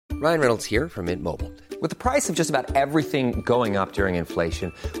Ryan Reynolds here from Mint Mobile. With the price of just about everything going up during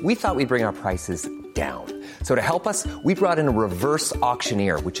inflation, we thought we'd bring our prices down. So to help us, we brought in a reverse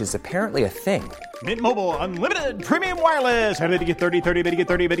auctioneer, which is apparently a thing. Mint Mobile Unlimited Premium Wireless. How to get 30, 30, bit to get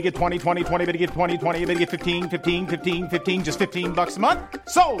 30, bit to get 20, 20, 20, bit to get 20, 20, bit to get 15, 15, 15, 15, just $15 a month?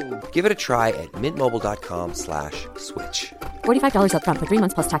 Sold! Give it a try at mintmobile.com/switch. $45 up front for 3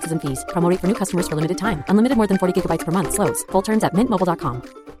 months plus taxes and fees. Promo rate for new customers for limited time. Unlimited more than 40 gigabytes per month. Slows full terms at mintmobile.com.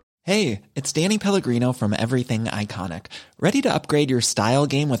 Hey, it's Danny Pellegrino from Everything Iconic. Ready to upgrade your style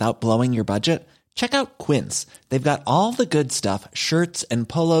game without blowing your budget? Check out Quince. They've got all the good stuff, shirts and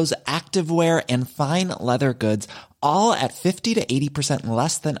polos, activewear, and fine leather goods, all at 50 to 80%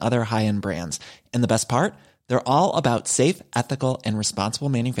 less than other high-end brands. And the best part? They're all about safe, ethical, and responsible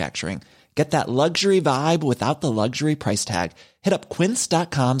manufacturing. Get that luxury vibe without the luxury price tag. Hit up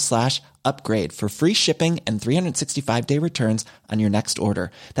quince.com/upgrade for free shipping and 365-day returns on your next order.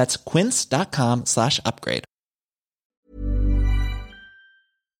 That's quince.com/upgrade.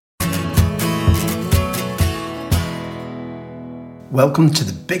 Welcome to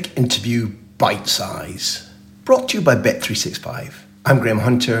the big interview Bite Size, brought to you by Bet365. I'm Graham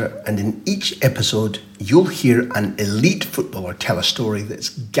Hunter, and in each episode, you'll hear an elite footballer tell a story that's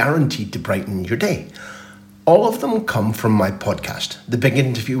guaranteed to brighten your day. All of them come from my podcast, The Big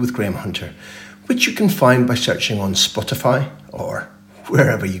Interview with Graham Hunter, which you can find by searching on Spotify or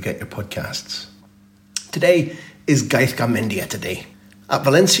wherever you get your podcasts. Today is Gaizka Mendieta Day. At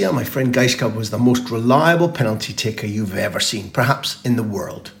Valencia, my friend Gaizka was the most reliable penalty taker you've ever seen, perhaps in the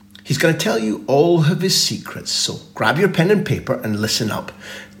world. He's going to tell you all of his secrets, so grab your pen and paper and listen up.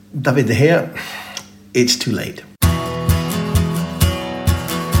 David De Gea, it's too late.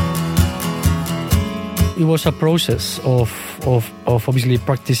 It was a process of obviously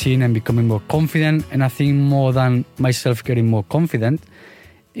practicing and becoming more confident, and I think more than myself getting more confident,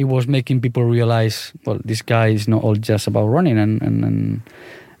 it was making people realize, well, this guy is not all just about running, and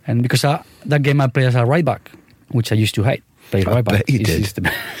because that game I played as a right back, which I used to hate. Play right back. It's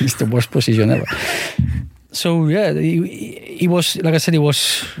the worst position ever. So yeah, it was, like I said, it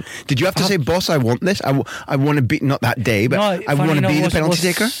was. Did you have to say, boss, I want this? I want to be, not that day, but no, I want to be the penalty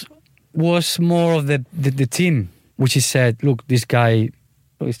taker? Was more of the team, which is said, look, this guy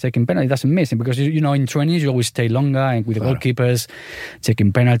is taking penalties, it doesn't miss him, because you know in trainings you always stay longer, and with the goalkeepers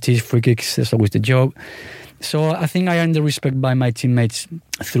taking penalties, free kicks, that's always the joke. So I think I earned the respect by my teammates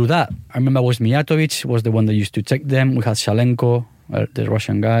through that. I remember it was Mijatovic was the one that used to take them. We had Shalenko, the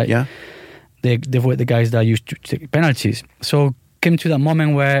Russian guy. Yeah, they were the guys that used to take penalties. So came to that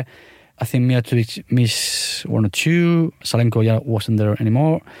moment where I think Mijatovic missed one or two. Shalenko wasn't there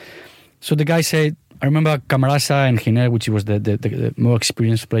anymore. So the guy said, I remember Camarasa and Giner, which was the more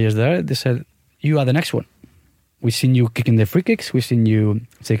experienced players there, they said, you are the next one. We've seen you kicking the free kicks, we've seen you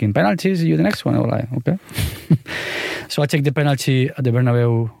taking penalties, you're the next one. I was like, okay. So I take the penalty at the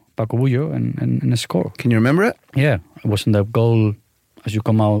Bernabeu, Paco Bullo, and score. Can you remember it? Yeah, it was in the goal as you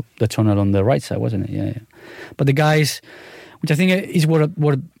come out the tunnel on the right side, wasn't it? Yeah. But the guys, which I think is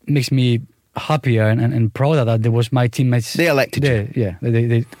what makes me happier and proud of that, there was my teammates. They elected you. Yeah,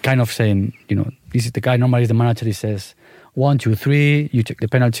 they kind of saying, you know, this is the guy, normally the manager, he says 1, 2, 3, you take the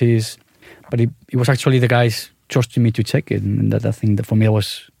penalties. But it was actually the guys trusting me to take it, and that I think that for me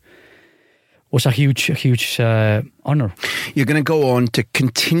was a huge honour. You're going to go on to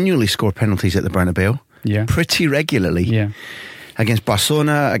continually score penalties at the Bernabeu, pretty regularly. Yeah, against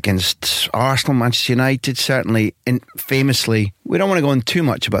Barcelona, against Arsenal, Manchester United, certainly. And famously, we don't want to go on too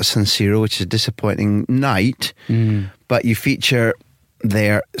much about San Siro, which is a disappointing night, but you feature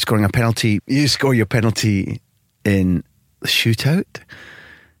there scoring a penalty. You score your penalty in the shootout.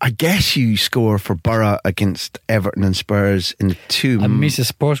 I guess you score for Borough against Everton and Spurs in the two. I miss a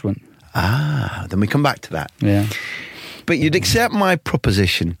Spurs one. Then we come back to that. Yeah. But you'd accept my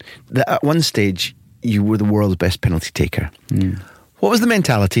proposition that at one stage you were the world's best penalty taker. What was the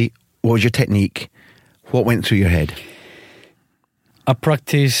mentality? What was your technique? What went through your head? A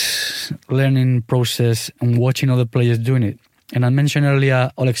practice, learning process, and watching other players doing it. And I mentioned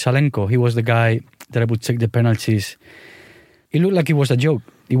earlier Oleg Shalenko. He was the guy that I would take the penalties. It looked like it was a joke.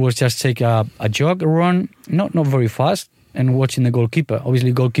 It was just take a jog, a run, not very fast, and watching the goalkeeper.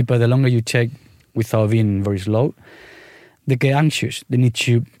 Obviously, goalkeeper, the longer you take without being very slow, they get anxious. They need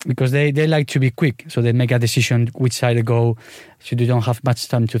to, because they like to be quick, so they make a decision which side to go, so they don't have much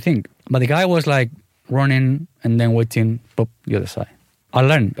time to think. But the guy was like running and then waiting, pop, the other side. I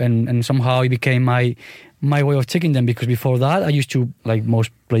learned, and somehow it became my way of taking them, because before that, I used to, like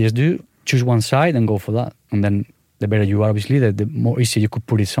most players do, choose one side and go for that. And then the better you are, obviously, the more easy you could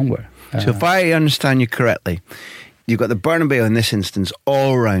put it somewhere. So if I understand you correctly, you've got the Bernabeu in this instance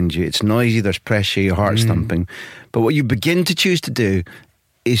all around you. It's noisy, there's pressure, your heart's thumping. But what you begin to choose to do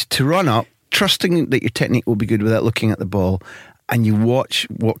is to run up, trusting that your technique will be good without looking at the ball, and you watch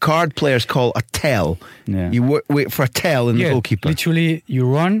what card players call a tell. Yeah. You wait for a tell in the goalkeeper. Literally, you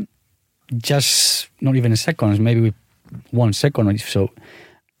run just not even a second, maybe with 1 second or so.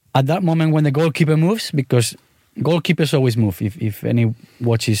 At that moment when the goalkeeper moves, because goalkeepers always move. If any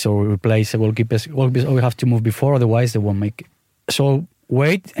watches or replays a goalkeepers always have to move before, otherwise they won't make it. So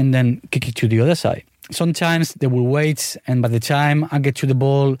wait and then kick it to the other side. Sometimes they will wait, and by the time I get to the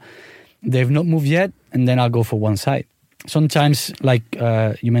ball, they've not moved yet, and then I'll go for one side. Sometimes, like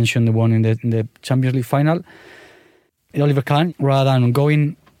you mentioned, the one in the Champions League final, Oliver Kahn, rather than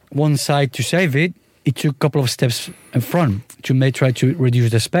going one side to save it, he took a couple of steps in front to try to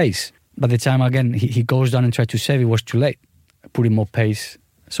reduce the space. By the time, again, he goes down and tries to save, it was too late. Putting more pace,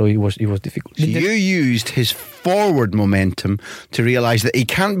 so it was difficult. So you used his forward momentum to realise that he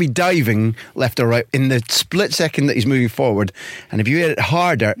can't be diving left or right in the split second that he's moving forward, and if you hit it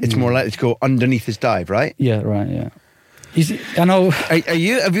harder, it's more likely to go underneath his dive, right? Yeah, right, yeah. I know. Have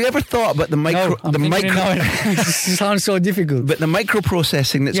you ever thought about the micro? No, it sounds so difficult. But the micro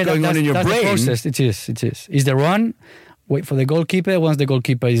processing that's going on in your brain. The process. It is. Is the run? Wait for the goalkeeper. Once the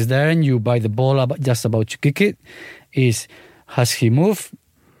goalkeeper is there and you buy the ball just about to kick it, has he moved?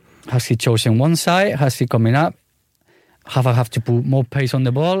 Has he chosen one side? Has he coming up? I have to put more pace on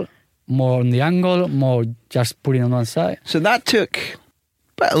the ball, more on the angle, more just putting on one side? So that took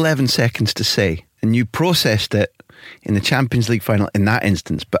about 11 seconds to say, and you processed it in the Champions League final in that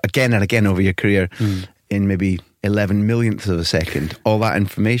instance, but again and again over your career in maybe 11 millionths of a second, all that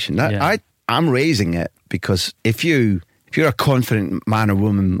information. I'm raising it because if you're a confident man or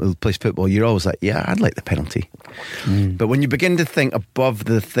woman who plays football, you're always like, yeah, I'd like the penalty. But when you begin to think above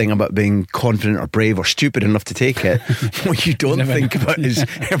the thing about being confident or brave or stupid enough to take it, what you don't think about is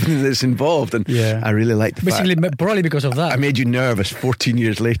everything that's involved. And I really like the basically, fact. Probably because of that. I made you nervous 14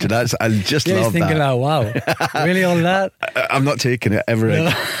 years later. I just love thinking, that. Oh, wow, really all that? I'm not taking it ever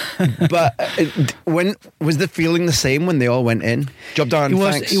again. But when was the feeling the same when they all went in? Job done,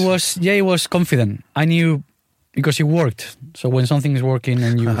 thanks. It was confident. I knew because it worked. So when something is working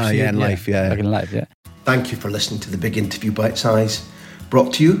and you see it, life, like in life, yeah. Thank you for listening to the Big Interview Bite Size,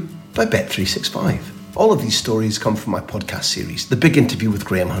 brought to you by Bet365. All of these stories come from my podcast series, The Big Interview with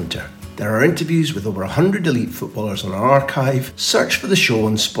Graham Hunter. There are interviews with over 100 elite footballers on our archive. Search for the show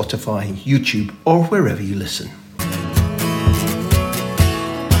on Spotify, YouTube, or wherever you listen.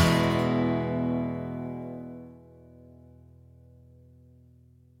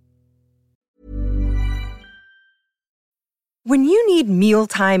 When you need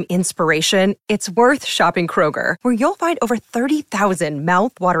mealtime inspiration, it's worth shopping Kroger, where you'll find over 30,000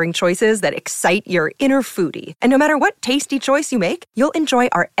 mouth-watering choices that excite your inner foodie. And no matter what tasty choice you make, you'll enjoy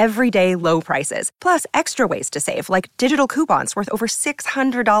our everyday low prices, plus extra ways to save, like digital coupons worth over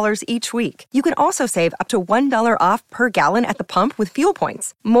 $600 each week. You can also save up to $1 off per gallon at the pump with fuel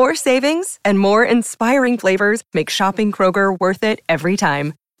points. More savings and more inspiring flavors make shopping Kroger worth it every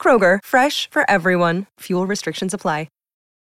time. Kroger, fresh for everyone. Fuel restrictions apply.